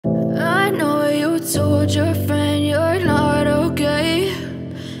told your friend you're not okay,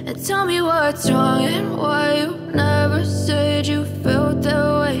 and tell me what's wrong and why you never said you felt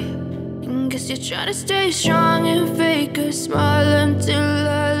that way. And guess you're trying to stay strong and fake a smile until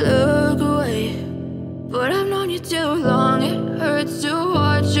I look away. But I've known you too long, it hurts to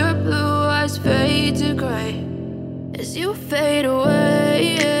watch your blue eyes fade to gray as you fade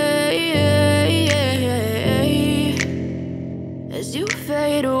away, as you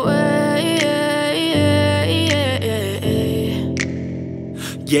fade away.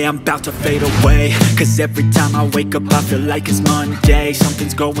 Yeah, I'm about to fade away, cause every time I wake up I feel like it's Monday.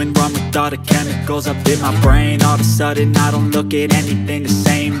 Something's going wrong with all the chemicals up in my brain. All of a sudden I don't look at anything the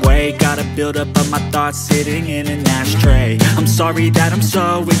same way. Got a buildup of my thoughts sitting in an ashtray. I'm sorry that I'm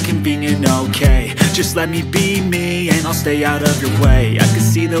so inconvenient, okay. Just let me be me and I'll stay out of your way. I can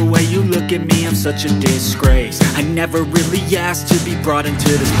see the way you look at me, I'm such a disgrace. I never really asked to be brought into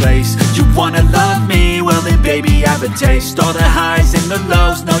this place. You wanna love me? Well then baby, have a taste. All the highs and the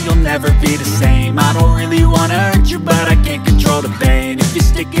lows, no, you'll never be the same. I don't really wanna hurt you, but I can't control the pain. If you're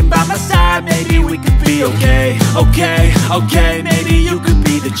sticking by my side, maybe we could be okay. Okay, maybe you could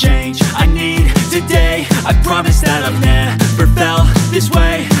be the change I need today. I promise that I've never felt this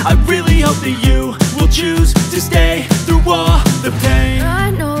way. I really hope that you will choose to stay through all the pain.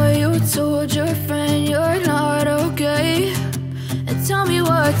 I know you told your friend you're not okay, and tell me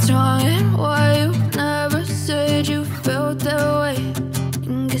what's wrong and why you never said you felt that way.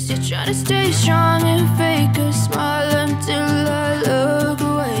 Guess you're trying to stay strong and fake a smile until I look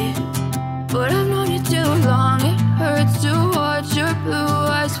away. But I've known you too long, it hurts to watch your blue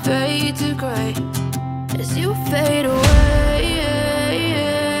eyes fade to gray as you fade away,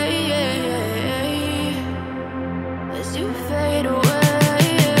 as you fade away,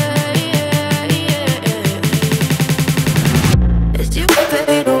 as you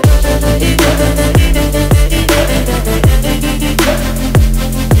fade away.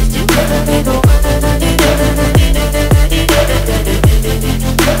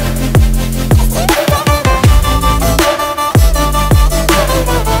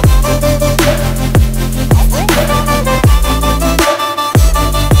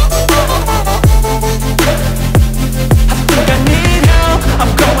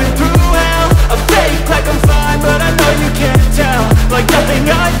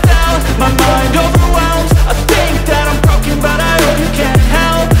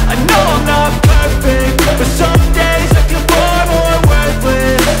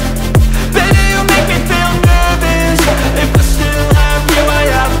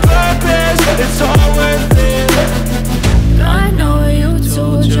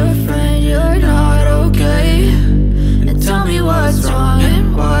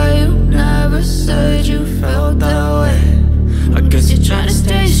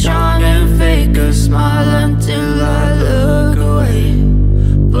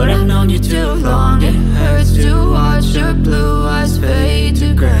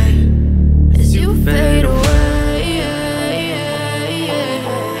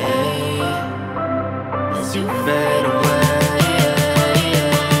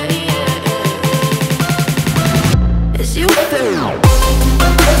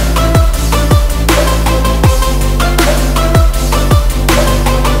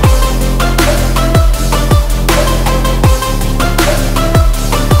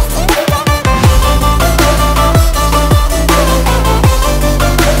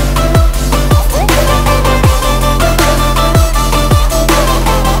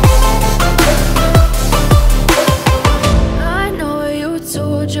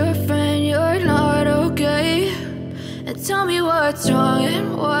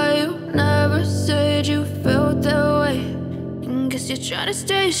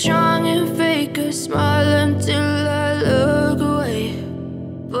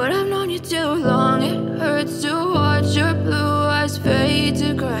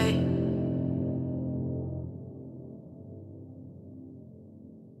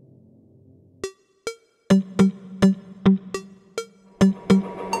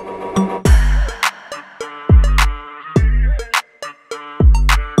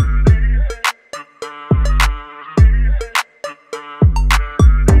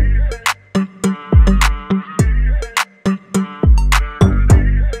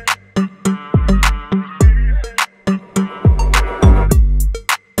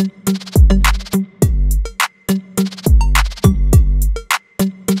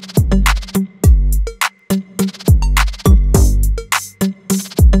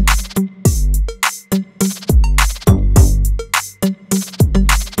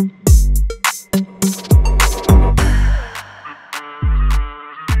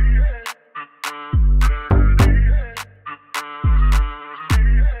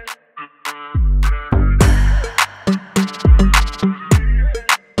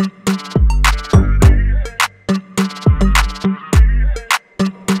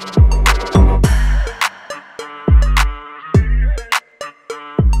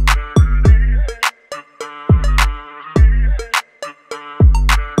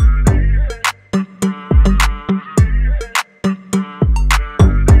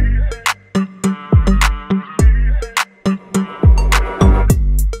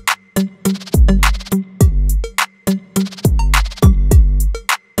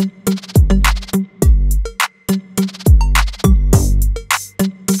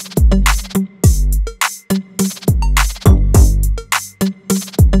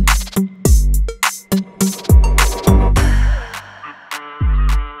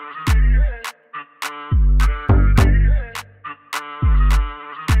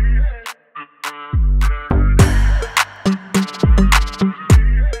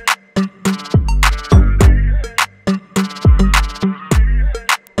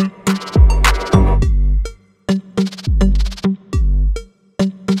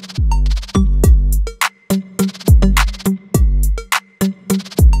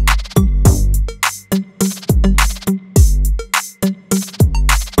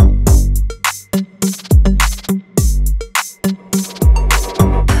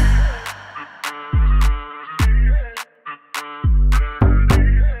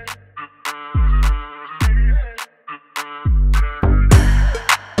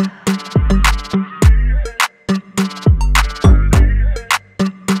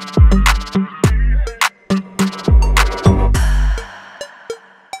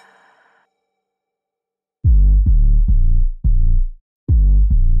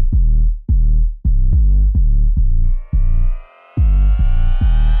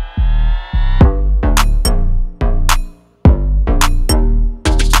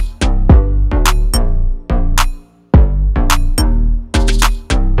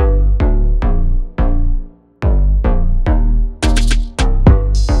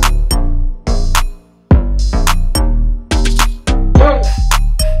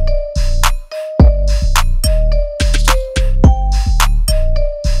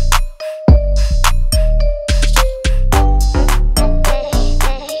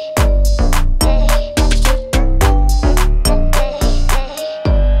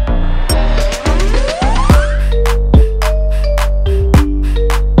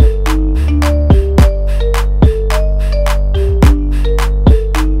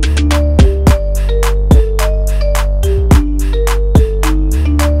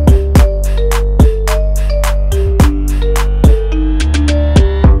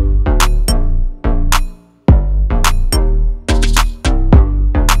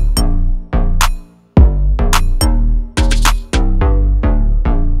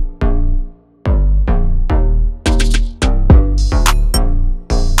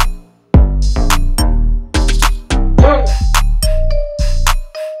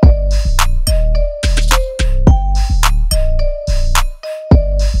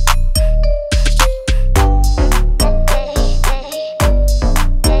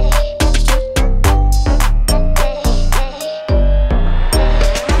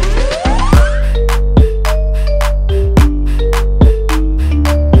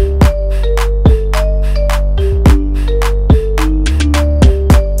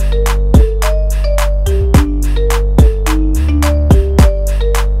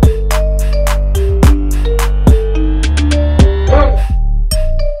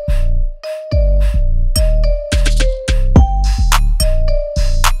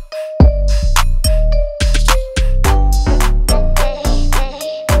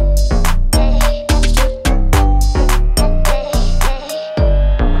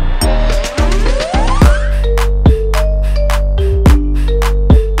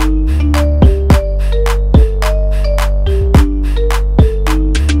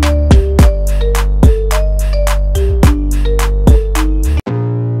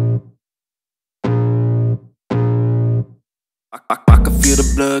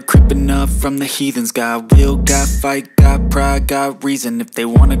 blood creeping up from the heathens. Got will, got fight, got pride, got reason. If they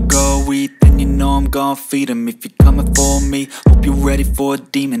wanna go eat, then you know I'm gon' feed them. If you're coming for me, hope you're ready for a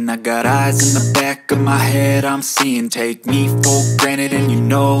demon. I got eyes in the back of my head, I'm seeing. Take me for granted and you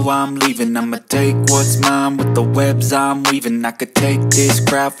know I'm leaving. I'ma take what's mine with the webs I'm weaving. I could take this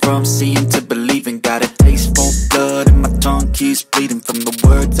crowd from seeing to believing. Got a taste for blood and my tongue keeps bleeding from the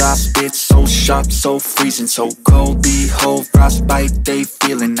words I spit. So sharp, so freezing, so cold. Behold, frostbite they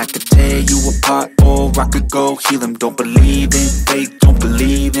feeling. I could tear you apart or I could go heal them. Don't believe in fate, don't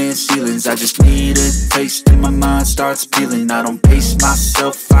believe in ceilings. I just need a taste and my mind starts peeling. I don't pace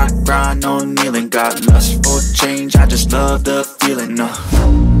myself, I grind on kneeling. Got lust for change, I just love the feeling.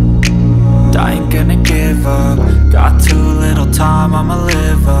 I ain't gonna give up. Got too little time, I'ma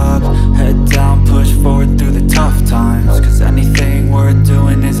live up. Head down, push forward through the tough times. Cause anything worth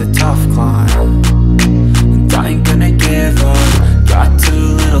doing is a tough climb. And I ain't gonna give up. Got too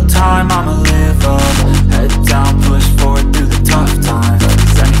little time, I'ma live up. Head down, push forward through the tough times.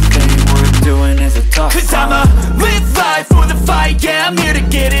 Cause anything worth doing is a tough climb. Cause I'ma live life for the fight, yeah, I'm here to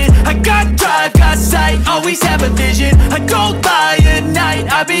get it. I got drive, got sight, always have a vision. I go by at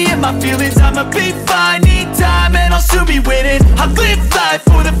night, I be in my feelings. I'ma be fine, need time, and I'll soon be winning. I live life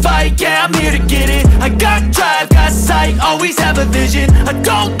for the fight, yeah, I'm here to get it. I got drive, got sight, always have a vision. I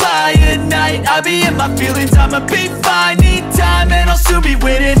go by at night, I be in my feelings. I'ma be fine, need time, and I'll soon be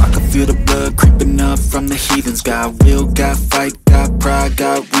winning. I can feel the blood creeping up from the heathens. Got will, got fight, got pride,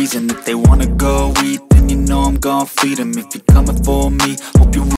 got reason. If they wanna go eat, then you know I'm gon' feed them. If you're coming for me, hope you